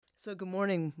So, good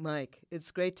morning, Mike.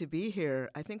 It's great to be here.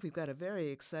 I think we've got a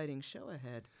very exciting show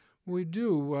ahead. We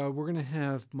do. We're going to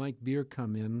have Mike Beer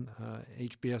come in,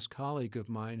 HBS colleague of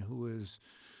mine who has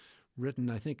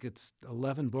written, I think it's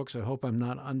 11 books. I hope I'm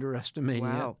not underestimating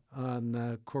Wow. it,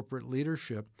 on corporate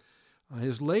leadership.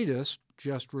 His latest,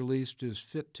 just released, is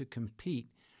Fit to Compete.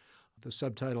 The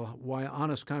subtitle, Why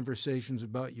Honest Conversations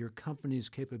About Your Company's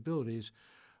Capabilities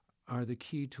Are the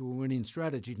Key to a Winning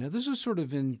Strategy. Now, this is sort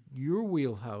of in your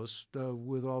wheelhouse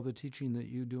with all the teaching that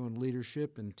you do in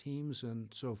leadership and teams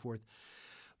and so forth.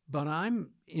 But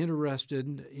I'm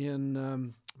interested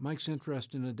in Mike's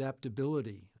interest in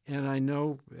adaptability. And I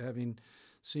know, having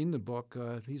seen the book,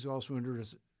 he's also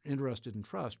interested in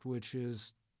trust, which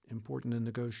is important in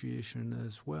negotiation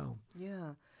as well.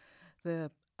 Yeah.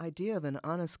 The idea of an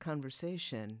honest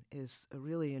conversation is a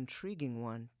really intriguing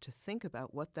one to think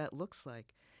about what that looks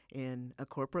like in a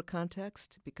corporate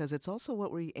context, because it's also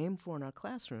what we aim for in our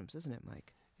classrooms, isn't it,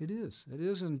 Mike? It is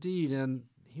indeed. And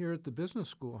here at the business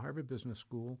school, Harvard Business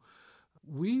School,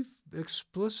 we've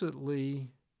explicitly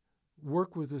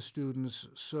worked with the students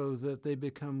so that they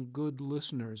become good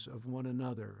listeners of one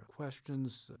another.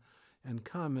 Questions and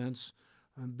comments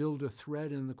build a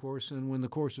thread in the course, and when the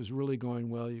course is really going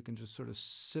well, you can just sort of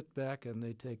sit back and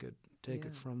they take it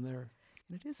from there.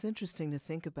 And it is interesting to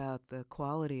think about the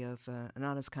quality of an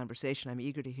honest conversation. I'm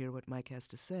eager to hear what Mike has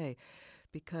to say,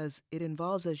 because it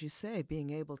involves, as you say,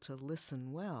 being able to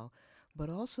listen well, but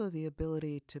also the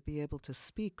ability to be able to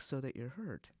speak so that you're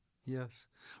heard. Yes.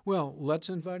 Well, let's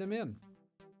invite him in.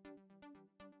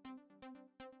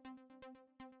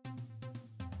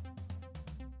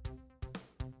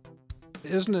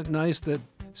 Isn't it nice that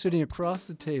sitting across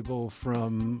the table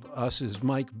from us is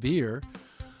Mike Beer,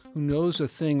 who knows a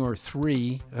thing or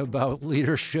three about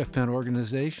leadership and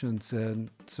organizations and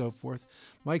so forth.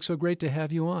 Mike, so great to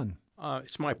have you on.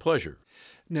 It's my pleasure.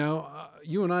 Now,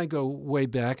 you and I go way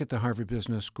back at the Harvard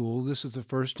Business School. This is the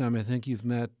first time I think you've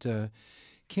met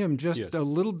Kim. Just Yes. a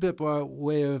little bit by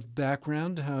way of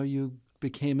background, how you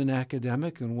became an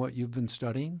academic and what you've been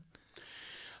studying.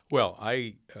 Well,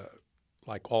 I,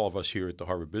 like all of us here at the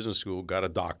Harvard Business School, got a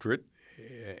doctorate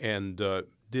and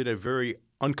did a very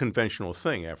unconventional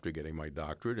thing after getting my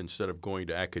doctorate. Instead of going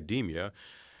to academia,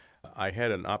 I had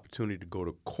an opportunity to go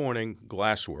to Corning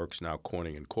Glassworks, now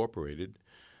Corning Incorporated,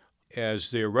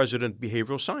 as their resident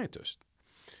behavioral scientist,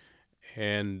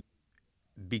 and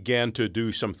began to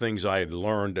do some things I had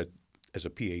learned as a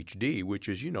PhD, which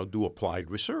is, do applied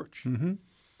research. Mm-hmm.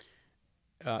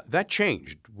 That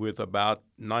changed with about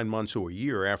 9 months or a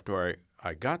year after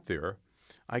I got there.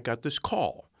 I got this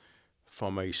call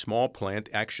from a small plant,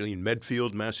 actually in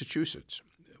Medfield, Massachusetts,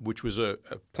 which was a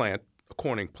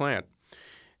Corning plant.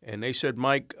 And they said,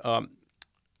 Mike,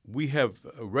 we have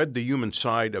read The Human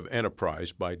Side of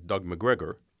Enterprise by Doug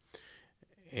McGregor,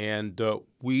 and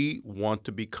we want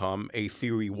to become a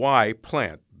Theory Y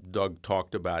plant. Doug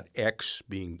talked about X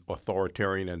being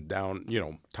authoritarian and down,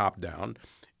 top down,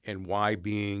 and Y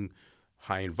being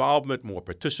high involvement, more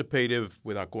participative,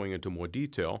 without going into more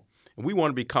detail. And we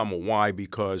want to become a Y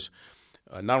because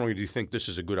not only do you think this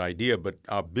is a good idea, but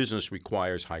our business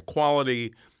requires high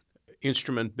quality,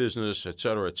 instrument business, et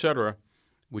cetera,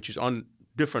 which is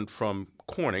different from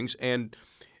Corning's. And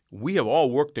we have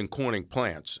all worked in Corning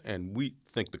plants, and we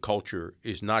think the culture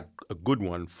is not a good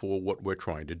one for what we're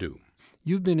trying to do.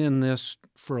 You've been in this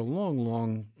for a long,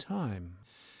 long time.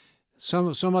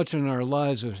 So much in our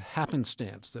lives is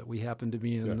happenstance, that we happen to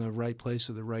be in the right place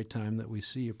at the right time, that we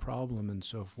see a problem and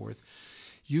so forth.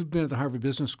 You've been at the Harvard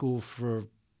Business School for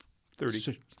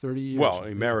 30 years. Well,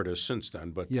 emeritus since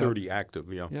then, but 30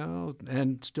 active, Yeah,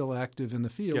 and still active in the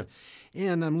field.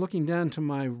 Yeah. And I'm looking down to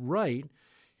my right.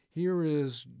 Here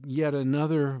is yet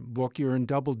another book. You're in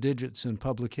double digits in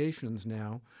publications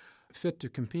now, Fit to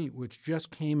Compete, which just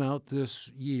came out this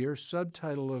year,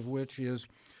 subtitle of which is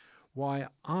Why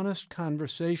Honest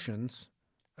Conversations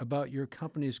About Your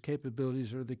Company's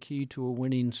Capabilities Are the Key to a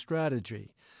Winning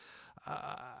Strategy.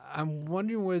 I'm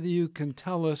wondering whether you can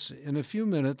tell us in a few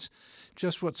minutes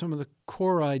just what some of the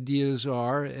core ideas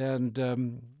are,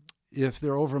 and if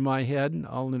they're over my head,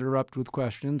 I'll interrupt with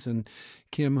questions, and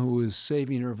Kim, who is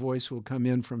saving her voice, will come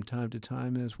in from time to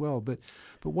time as well. But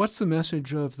what's the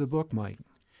message of the book, Mike?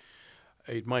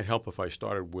 It might help if I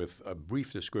started with a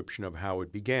brief description of how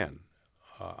it began.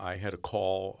 I had a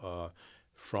call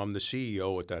from the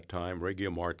CEO at that time, Ray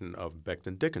Gilmartin of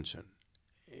Becton Dickinson,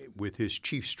 with his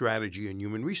chief strategy and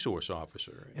human resource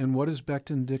officer. And what is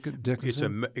Becton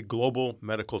Dickinson? It's a global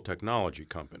medical technology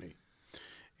company.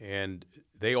 And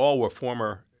they all were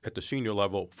at the senior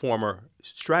level, former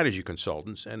strategy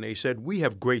consultants. And they said, we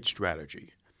have great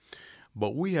strategy,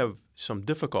 but we have some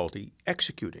difficulty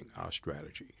executing our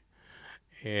strategy.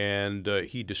 And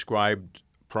he described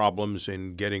problems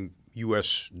in getting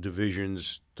U.S.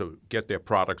 divisions to get their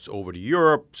products over to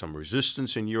Europe, some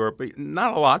resistance in Europe,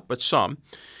 not a lot, but some.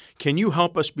 Can you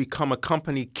help us become a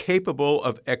company capable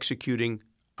of executing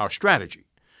our strategy?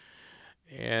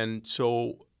 And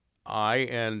so I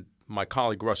and my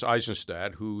colleague Russ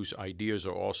Eisenstadt, whose ideas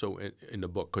are also in the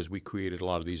book because we created a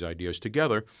lot of these ideas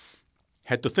together,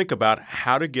 had to think about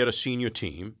how to get a senior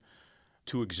team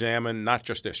to examine not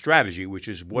just their strategy, which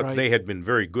is what they had been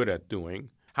very good at doing.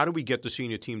 How do we get the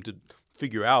senior team to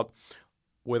figure out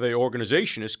whether the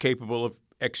organization is capable of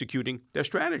executing their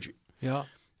strategy? Yeah.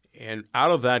 And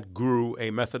out of that grew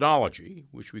a methodology,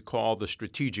 which we call the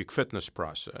strategic fitness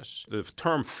process. The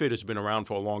term fit has been around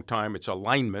for a long time. It's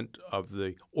alignment of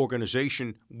the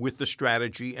organization with the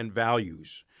strategy and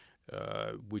values,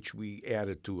 which we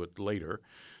added to it later.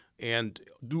 And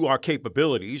do our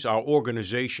capabilities, our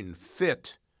organization,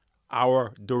 fit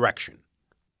our direction?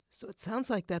 So it sounds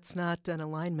like that's not an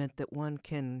alignment that one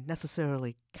can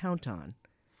necessarily count on.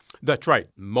 That's right.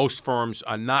 Most firms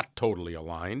are not totally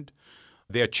aligned.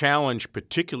 Their challenge,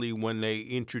 particularly when they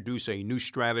introduce a new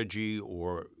strategy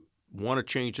or want to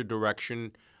change the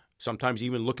direction, sometimes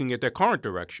even looking at their current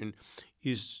direction,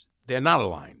 is they're not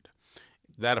aligned.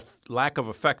 That lack of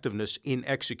effectiveness in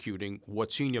executing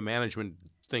what senior management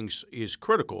thinks is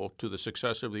critical to the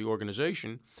success of the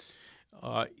organization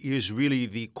is really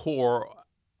the core,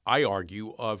 I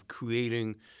argue, of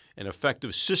creating an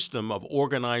effective system of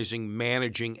organizing,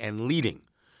 managing, and leading.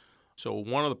 So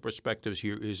one of the perspectives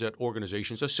here is that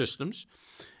organizations are systems,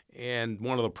 and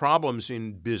one of the problems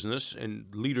in business and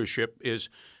leadership is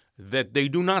that they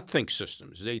do not think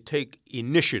systems. They take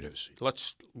initiatives.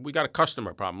 We got a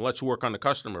customer problem. Let's work on the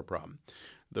customer problem.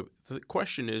 The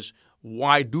question is,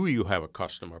 why do you have a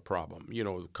customer problem?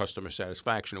 Customer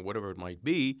satisfaction or whatever it might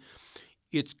be.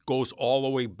 It goes all the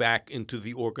way back into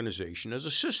the organization as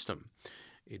a system.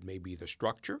 It may be the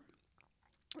structure.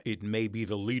 It may be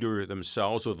the leader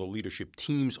themselves or the leadership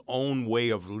team's own way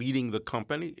of leading the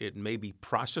company. It may be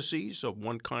processes of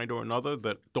one kind or another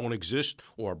that don't exist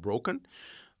or are broken.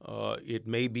 It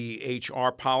may be HR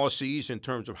policies in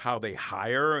terms of how they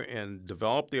hire and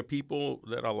develop their people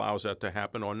that allows that to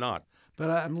happen or not. But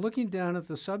I'm looking down at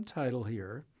the subtitle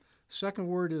here. Second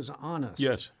word is honest.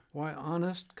 Yes. Why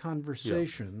honest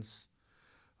conversations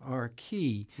are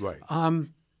key. Right.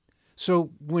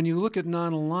 So when you look at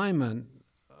non-alignment,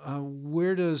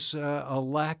 where does a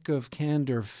lack of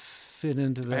candor fit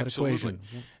into that equation?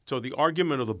 So the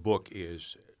argument of the book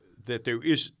is that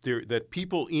that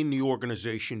people in the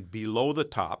organization below the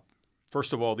top,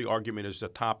 first of all, the argument is the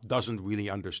top doesn't really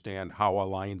understand how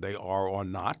aligned they are or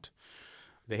not.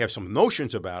 They have some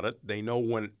notions about it. They know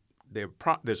when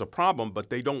there's a problem, but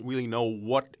they don't really know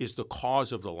what is the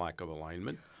cause of the lack of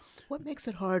alignment. What makes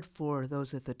it hard for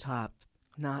those at the top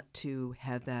not to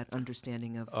have that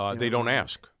understanding of they don't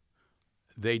ask.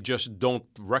 They just don't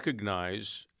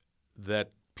recognize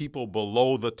that people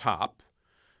below the top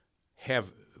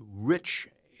have rich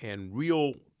and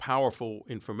real powerful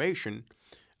information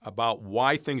about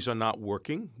why things are not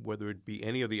working, whether it be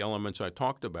any of the elements I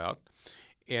talked about,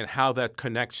 and how that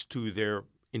connects to their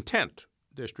intent,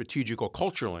 their strategic or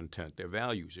cultural intent, their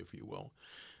values, if you will.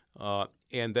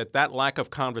 And that lack of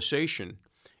conversation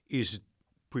is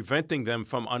preventing them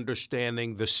from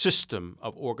understanding the system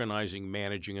of organizing,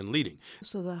 managing, and leading.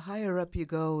 So the higher up you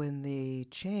go in the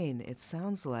chain, it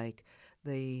sounds like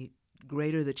the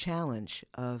greater the challenge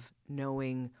of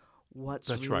knowing what's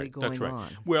going on.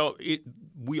 Well,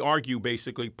 we argue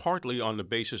basically partly on the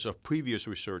basis of previous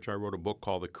research. I wrote a book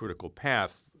called The Critical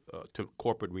Path to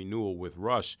Corporate Renewal with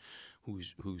Russ,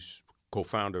 who's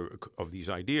co-founder of these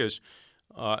ideas,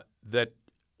 that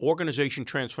organization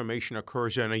transformation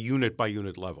occurs on a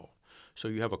unit-by-unit level. So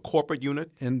you have a corporate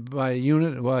unit. And by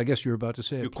unit, well, I guess you're about to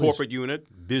say it. Your corporate unit,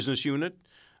 business unit,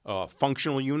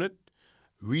 functional unit,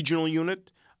 regional unit.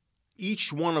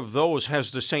 Each one of those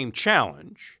has the same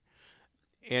challenge,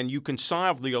 and you can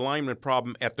solve the alignment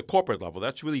problem at the corporate level.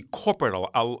 That's really corporate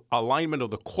alignment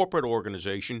of the corporate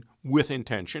organization with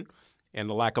intention and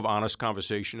the lack of honest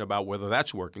conversation about whether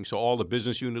that's working. So all the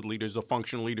business unit leaders, the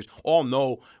functional leaders, all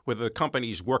know whether the company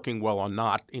is working well or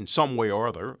not in some way or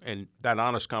other, and that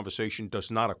honest conversation does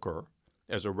not occur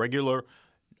as a regular,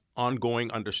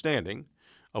 ongoing understanding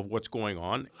of what's going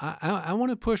on. I want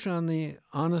to push on the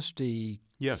honesty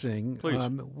thing. Please.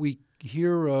 We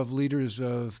hear of leaders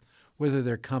of whether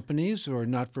they're companies or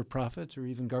not-for-profits or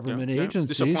even government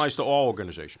agencies. This applies to all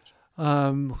organizations.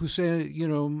 Who say,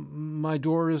 my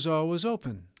door is always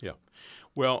open. Yeah.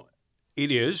 Well, it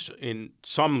is, and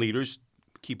some leaders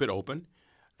keep it open.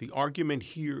 The argument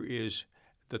here is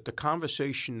that the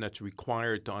conversation that's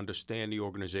required to understand the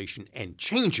organization and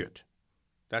change it,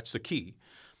 that's the key,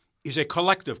 is a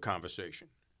collective conversation.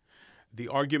 The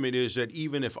argument is that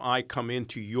even if I come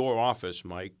into your office,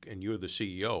 Mike, and you're the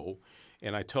CEO,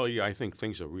 and I tell you I think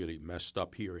things are really messed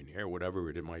up here and there,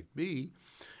 whatever it might be,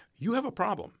 you have a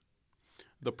problem.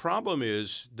 The problem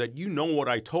is that you know what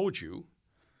I told you,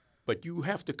 but you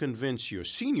have to convince your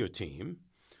senior team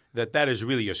that that is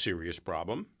really a serious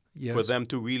problem for them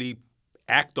to really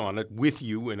act on it with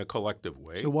you in a collective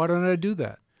way. So why don't I do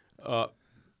that?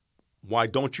 Why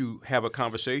don't you have a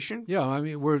conversation? Yeah, I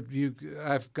mean,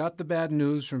 I've got the bad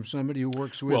news from somebody who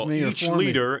works with me or for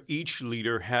me. Each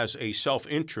leader has a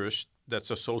self-interest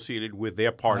that's associated with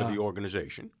their part of the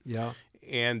organization. Yeah.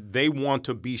 And they want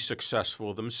to be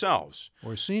successful themselves.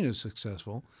 Or seen as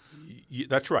successful.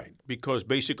 That's right, because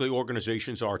basically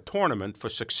organizations are a tournament for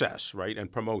success, right,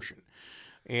 and promotion.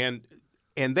 And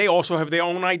they also have their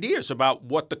own ideas about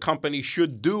what the company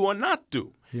should do or not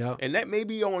do. Yeah. And that may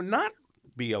be or not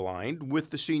be aligned with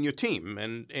the senior team.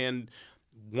 And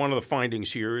one of the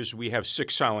findings here is we have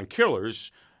 6 silent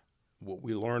killers, what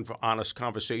we learned from Honest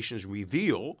Conversations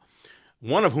reveal,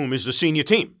 one of whom is the senior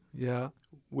team. Yeah.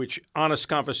 Which Honest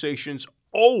Conversations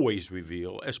always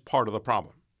reveal as part of the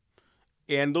problem.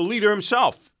 And the leader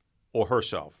himself or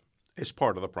herself as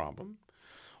part of the problem,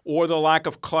 or the lack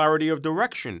of clarity of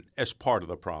direction as part of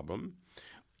the problem,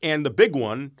 and the big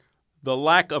one, the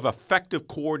lack of effective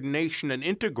coordination and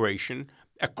integration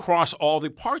across all the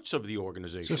parts of the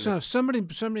organization. So somebody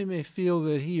may feel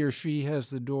that he or she has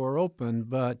the door open,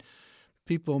 but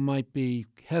people might be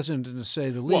hesitant, to say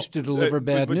the least, to deliver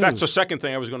bad news. That's the second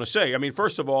thing I was going to say. I mean,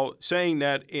 first of all, saying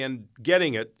that and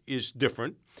getting it is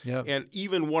different. Yep. And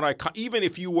even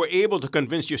if you were able to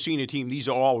convince your senior team these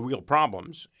are all real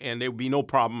problems and there would be no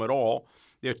problem at all,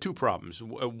 there are 2 problems.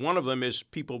 One of them is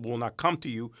people will not come to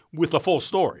you with the full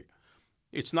story.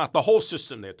 It's not the whole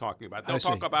system they're talking about. They'll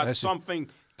talk about something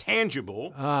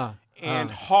tangible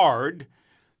and hard,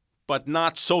 but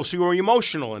not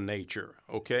socio-emotional in nature,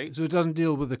 okay? So it doesn't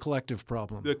deal with the collective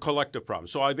problem. The collective problem.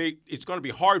 So it's going to be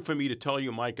hard for me to tell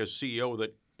you, Mike, as CEO,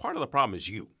 that part of the problem is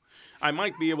you. I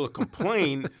might be able to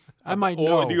complain I might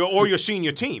know. Or your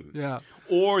senior team. Yeah.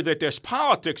 Or that there's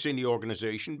politics in the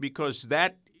organization, because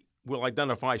that will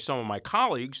identify some of my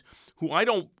colleagues who I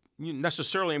don't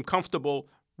necessarily am comfortable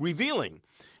revealing.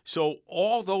 So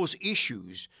all those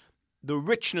issues, the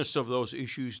richness of those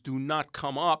issues do not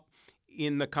come up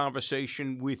in the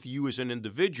conversation with you as an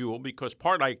individual, because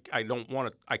part I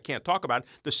can't talk about.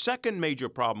 The second major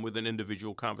problem with an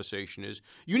individual conversation is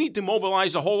you need to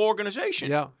mobilize the whole organization.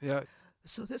 Yeah.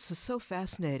 So this is so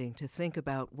fascinating to think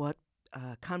about what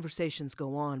conversations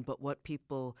go on, but what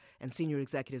people and senior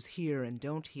executives hear and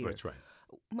don't hear. That's right.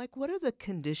 Mike, what are the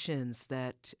conditions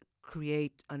that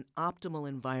create an optimal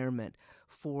environment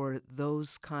for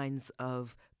those kinds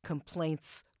of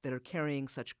complaints that are carrying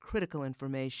such critical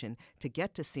information to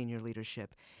get to senior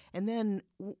leadership? And then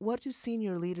what do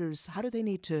senior leaders, how do they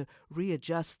need to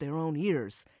readjust their own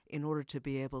ears in order to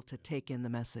be able to take in the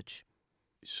message?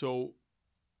 So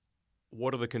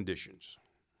what are the conditions?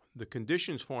 The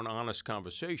conditions for an honest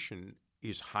conversation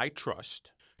is high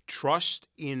trust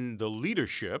in the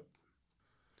leadership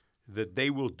that they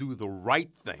will do the right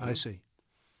thing. I see.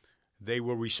 They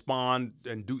will respond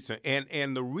and do things.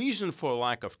 And the reason for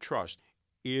lack of trust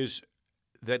is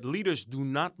that leaders do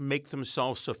not make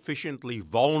themselves sufficiently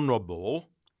vulnerable,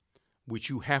 which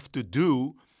you have to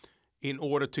do in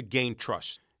order to gain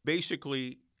trust.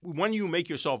 Basically, when you make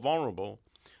yourself vulnerable,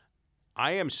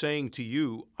 I am saying to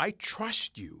you, I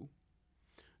trust you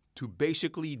to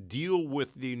basically deal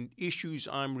with the issues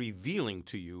I'm revealing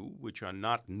to you, which are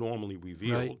not normally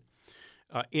revealed,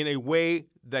 in a way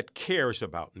that cares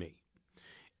about me.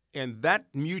 And that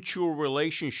mutual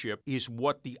relationship is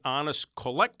what the honest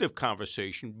collective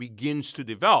conversation begins to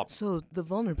develop. So the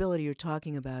vulnerability you're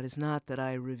talking about is not that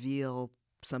I reveal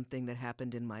something that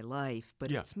happened in my life,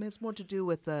 but it's more to do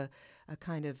with a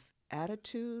kind of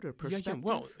attitude or perspective.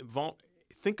 Well,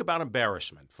 think about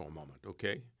embarrassment for a moment,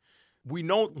 okay? We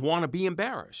don't want to be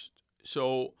embarrassed.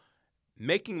 So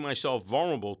making myself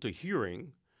vulnerable to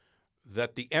hearing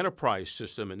that the enterprise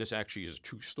system, and this actually is a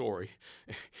true story,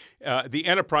 the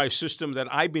enterprise system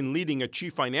that I've been leading as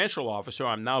chief financial officer,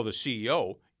 I'm now the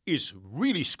CEO, is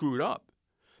really screwed up.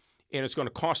 And it's going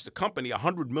to cost the company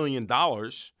 $100 million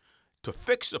to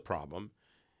fix the problem,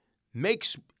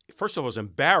 first of all, it's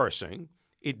embarrassing,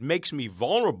 it makes me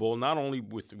vulnerable not only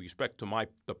with respect to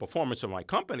the performance of my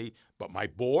company, but my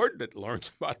board that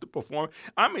learns about the performance.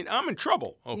 I'm in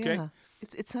trouble, okay? Yeah.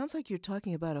 It sounds like you're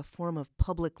talking about a form of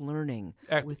public learning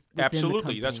within Absolutely. the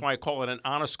company. That's why I call it an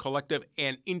honest, collective,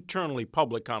 and internally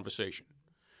public conversation.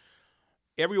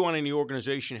 Everyone in the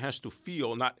organization has to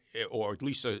feel, or at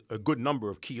least a good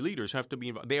number of key leaders have to be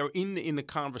involved. They are in the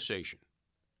conversation.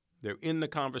 They're in the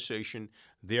conversation.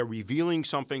 They're revealing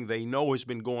something they know has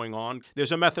been going on.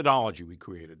 There's a methodology we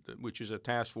created, which is a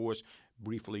task force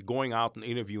briefly going out and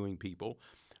interviewing people.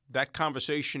 That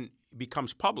conversation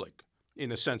becomes public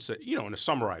in a sense that, in a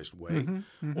summarized way,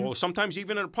 or sometimes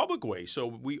even in a public way. So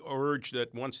we urge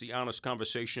that once the honest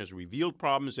conversation has revealed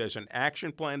problems, there's an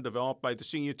action plan developed by the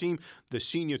senior team. The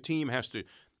senior team has to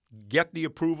get the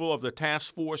approval of the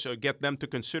task force or get them to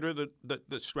consider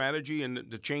the strategy and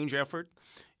the change effort.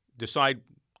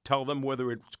 Tell them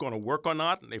whether it's going to work or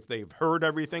not, and if they've heard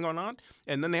everything or not,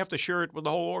 and then they have to share it with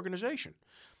the whole organization.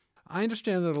 I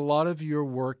understand that a lot of your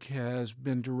work has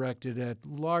been directed at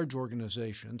large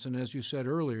organizations, and as you said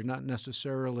earlier, not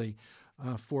necessarily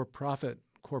for-profit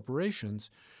corporations.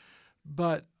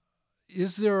 But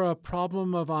is there a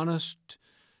problem of honest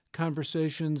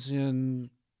conversations in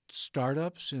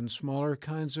startups, in smaller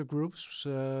kinds of groups?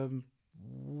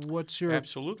 What's your...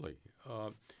 Absolutely.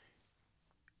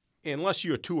 Unless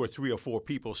you're 2 or 3 or 4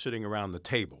 people sitting around the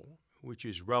table, which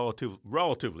is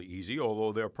relatively easy,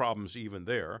 although there are problems even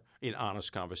there in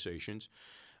honest conversations,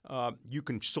 you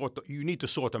need to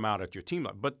sort them out at your team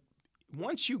level. But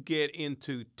once you get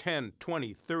into 10,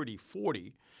 20, 30,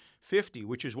 40, 50,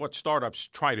 which is what startups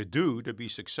try to do to be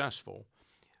successful,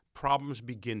 problems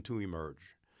begin to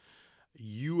emerge.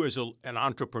 You as an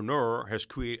entrepreneur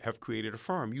have created a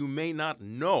firm. You may not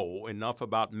know enough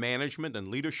about management and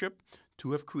leadership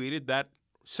to have created that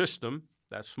system,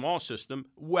 that small system,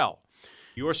 well.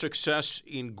 Your success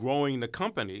in growing the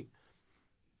company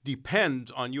depends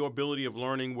on your ability of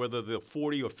learning whether the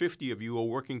 40 or 50 of you are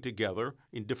working together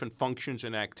in different functions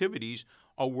and activities,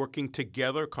 are working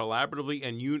together collaboratively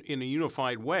and in a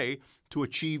unified way to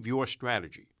achieve your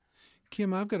strategy.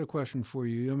 Kim, I've got a question for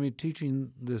you.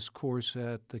 Teaching this course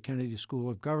at the Kennedy School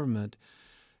of Government,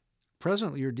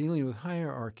 presently you're dealing with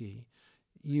hierarchy.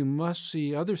 You must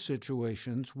see other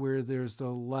situations where there's the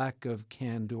lack of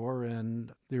candor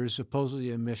and there's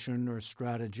supposedly a mission or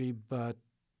strategy, but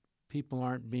people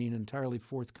aren't being entirely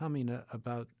forthcoming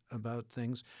about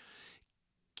things.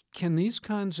 Can these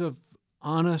kinds of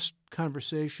honest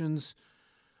conversations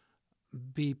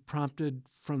be prompted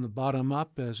from the bottom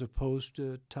up as opposed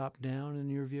to top down,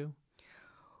 in your view?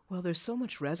 Well, there's so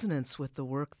much resonance with the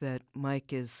work that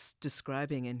Mike is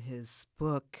describing in his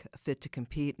book, Fit to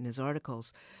Compete, in his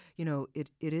articles. It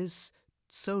is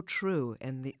so true,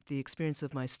 and the experience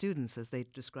of my students as they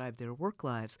describe their work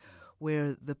lives,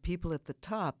 where the people at the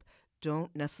top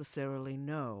don't necessarily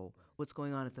know what's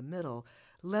going on at the middle,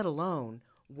 let alone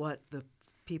what the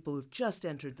people who've just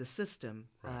entered the system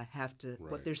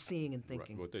what they're seeing and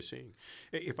thinking. Right, what they're seeing.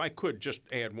 If I could just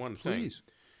add one thing. Please.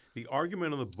 The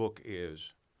argument of the book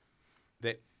is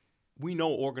that we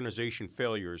know organization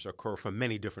failures occur for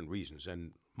many different reasons,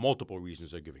 and multiple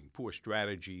reasons are giving: poor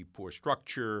strategy, poor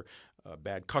structure,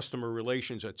 bad customer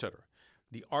relations, etc.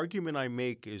 The argument I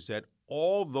make is that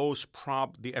all those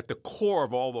at the core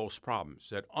of all those problems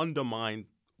that undermine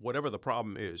whatever the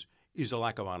problem is a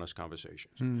lack of honest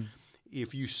conversations.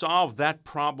 If you solve that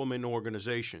problem in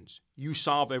organizations, you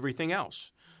solve everything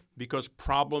else, because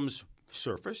problems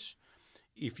surface.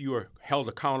 If you are held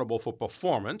accountable for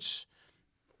performance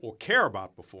or care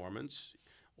about performance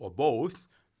or both,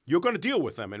 you're going to deal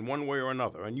with them in one way or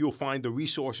another, and you'll find the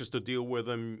resources to deal with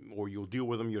them, or you'll deal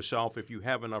with them yourself if you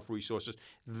have enough resources.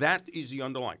 That is the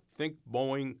underlying. Think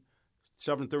Boeing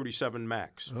 737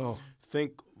 MAX. Oh.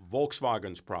 Think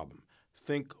Volkswagen's problem.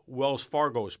 Think Wells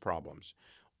Fargo's problems.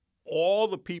 All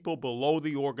the people below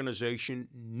the organization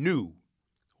knew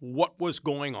what was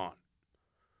going on.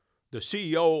 The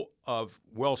CEO of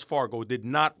Wells Fargo did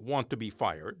not want to be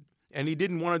fired, and he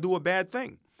didn't want to do a bad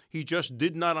thing. He just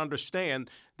did not understand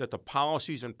that the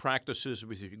policies and practices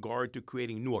with regard to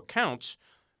creating new accounts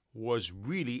was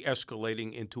really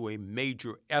escalating into a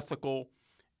major ethical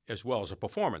as well as a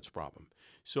performance problem.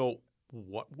 So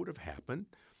what would have happened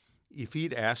if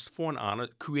he'd asked for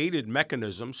created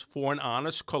mechanisms for an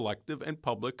honest, collective, and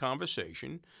public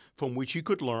conversation from which he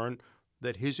could learn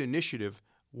that his initiative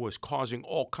was causing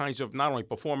all kinds of not only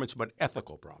performance but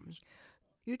ethical problems?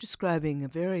 You're describing a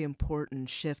very important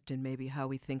shift in maybe how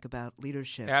we think about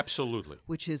leadership. Absolutely.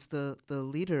 Which is the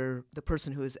leader, the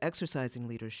person who is exercising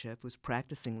leadership, who's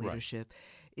practicing leadership,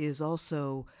 is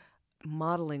also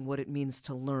modeling what it means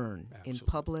to learn in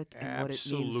public and what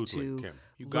it means to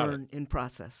learn in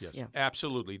process. Yes,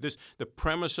 absolutely. The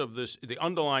premise of this, the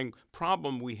underlying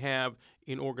problem we have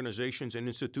in organizations and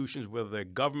institutions, whether they're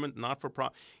government,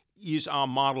 not-for-profit, is our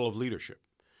model of leadership.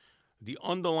 The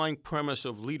underlying premise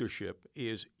of leadership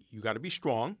is you got to be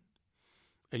strong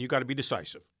and you got to be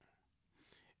decisive.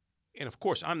 And of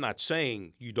course, I'm not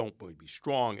saying you don't be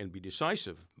strong and be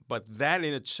decisive, but that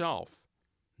in itself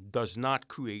does not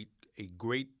create a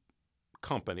great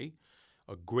company,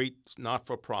 a great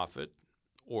not-for-profit,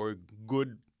 or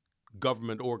good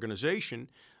government organization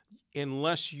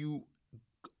unless you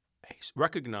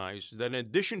recognize that in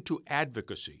addition to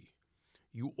advocacy,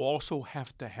 you also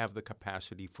have to have the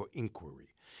capacity for inquiry.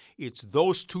 It's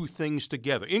those two things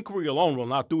together. Inquiry alone will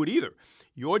not do it either.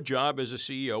 Your job as a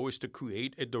CEO is to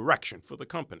create a direction for the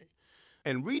company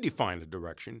and redefine the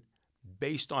direction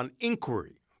based on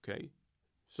inquiry, okay?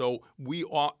 So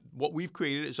what we've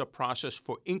created is a process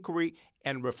for inquiry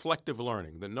and reflective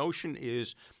learning. The notion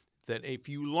is that if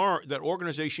you learn, that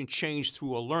organization change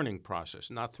through a learning process,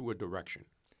 not through a direction.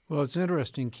 Well, it's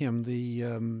interesting, Kim.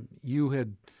 You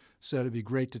had said it'd be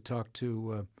great to talk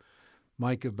to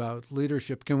Mike about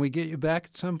leadership. Can we get you back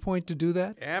at some point to do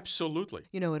that? Absolutely.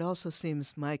 You know, it also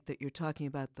seems, Mike, that you're talking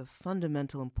about the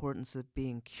fundamental importance of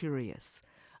being curious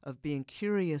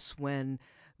when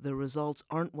the results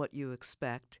aren't what you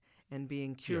expect, and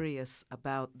being curious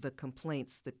about the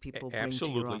complaints that people bring to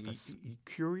your office.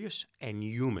 Curious and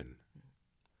human.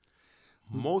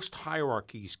 Most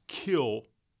hierarchies kill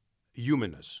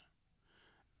humanness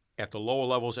at the lower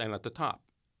levels and at the top.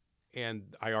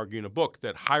 And I argue in a book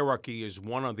that hierarchy is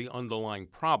one of the underlying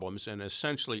problems, and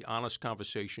essentially honest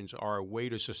conversations are a way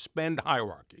to suspend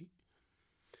hierarchy,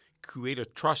 create a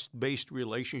trust-based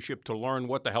relationship to learn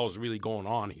what the hell is really going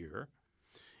on here,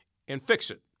 and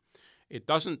fix it. It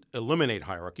doesn't eliminate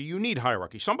hierarchy. You need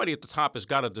hierarchy. Somebody at the top has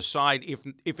got to decide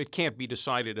if it can't be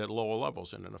decided at lower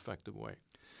levels in an effective way.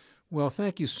 Well,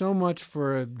 thank you so much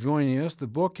for joining us. The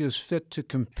book is Fit to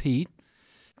Compete.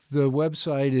 The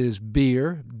website is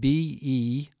Beer,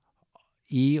 B-E-E-R,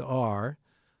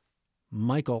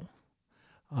 Michael.com.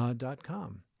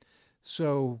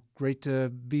 So great to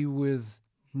be with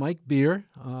Mike Beer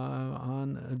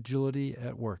on Agility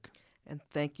at Work. And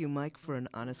thank you, Mike, for an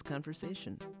honest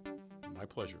conversation. My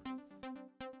pleasure.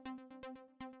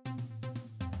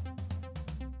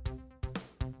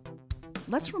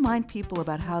 Let's remind people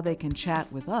about how they can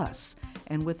chat with us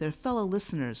and with their fellow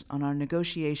listeners on our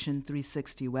Negotiation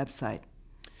 360 website.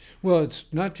 Well, it's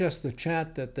not just the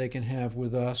chat that they can have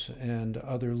with us and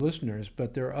other listeners,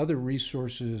 but there are other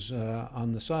resources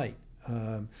on the site.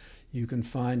 You can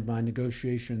find my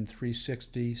Negotiation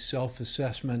 360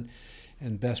 self-assessment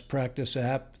and best practice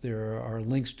app. There are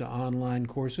links to online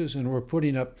courses, and we're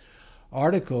putting up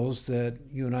articles that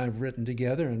you and I have written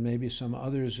together, and maybe some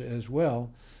others as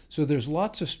well. So there's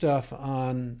lots of stuff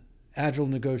on agile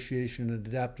negotiation and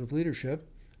adaptive leadership.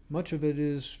 Much of it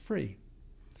is free.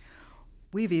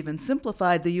 We've even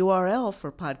simplified the URL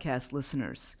for podcast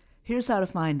listeners. Here's how to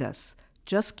find us.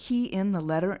 Just key in the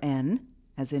letter N,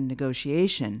 as in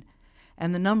negotiation,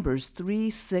 and the numbers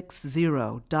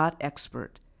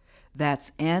 360.expert.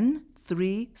 That's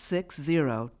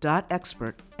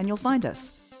N360.expert, and you'll find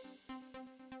us.